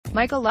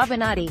Michael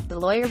Avenatti, the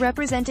lawyer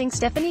representing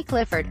Stephanie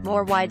Clifford,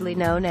 more widely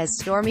known as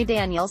Stormy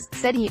Daniels,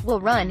 said he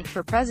will run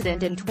for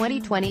president in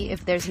 2020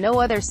 if there's no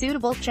other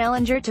suitable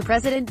challenger to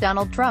President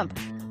Donald Trump.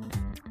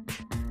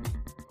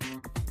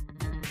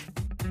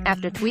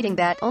 After tweeting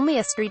that only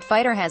a street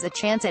fighter has a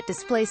chance at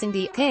displacing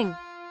the king,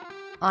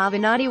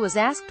 Avenatti was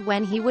asked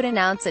when he would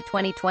announce a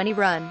 2020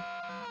 run.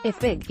 "If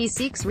big, he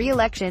seeks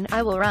re-election,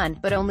 I will run,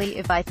 but only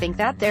if I think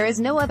that there is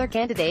no other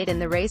candidate in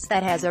the race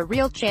that has a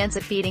real chance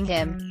at beating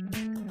him,"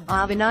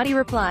 Avenatti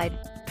replied.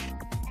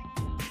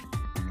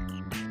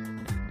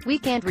 "We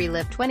can't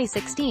relive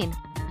 2016.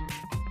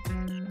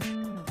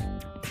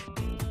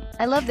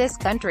 I love this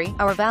country,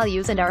 our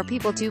values and our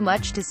people too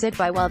much to sit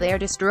by while they are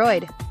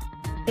destroyed.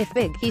 If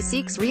big, he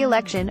seeks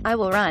re-election, I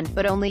will run,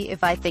 but only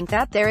if I think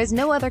that there is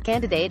no other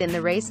candidate in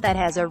the race that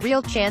has a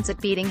real chance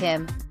at beating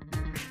him.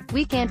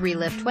 We can't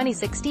relive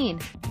 2016.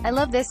 I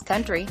love this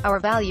country, our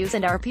values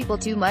and our people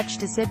too much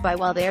to sit by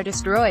while they are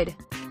destroyed."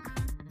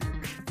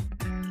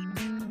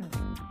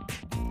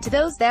 To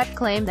those that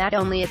claim that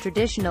only a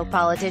traditional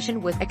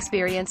politician with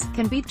experience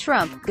can beat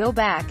Trump, go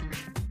back.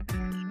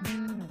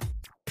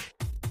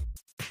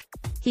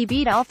 He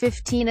beat all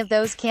 15 of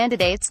those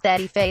candidates that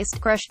he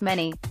faced, crushed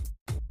many.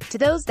 To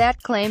those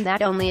that claim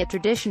that only a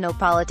traditional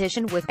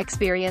politician with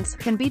experience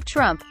can beat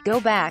Trump, go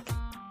back.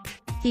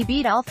 He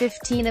beat all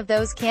 15 of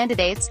those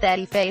candidates that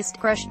he faced,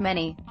 crushed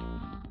many.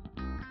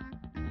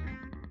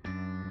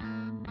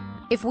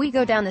 If we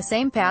go down the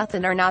same path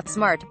and are not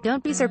smart,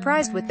 don't be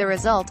surprised with the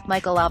result.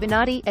 Michael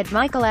Avenatti, at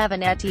Michael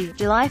Avenatti,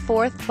 July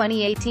 4,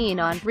 2018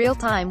 on Real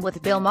Time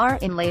with Bill Maher.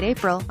 In late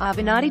April,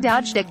 Avenatti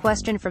dodged a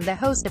question from the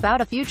host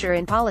about a future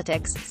in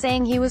politics,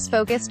 saying he was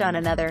focused on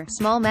another,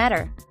 small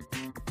matter.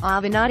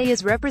 Avenatti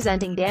is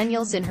representing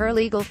Daniels in her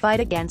legal fight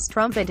against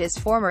Trump and his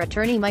former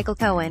attorney Michael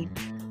Cohen.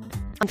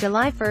 On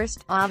July 1,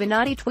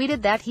 Avenatti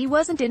tweeted that he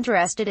wasn't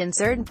interested in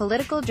certain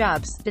political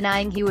jobs,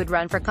 denying he would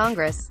run for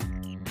Congress.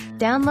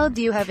 Download.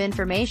 Do you have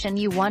information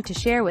you want to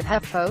share with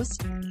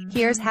HuffPost?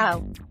 Here's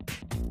how.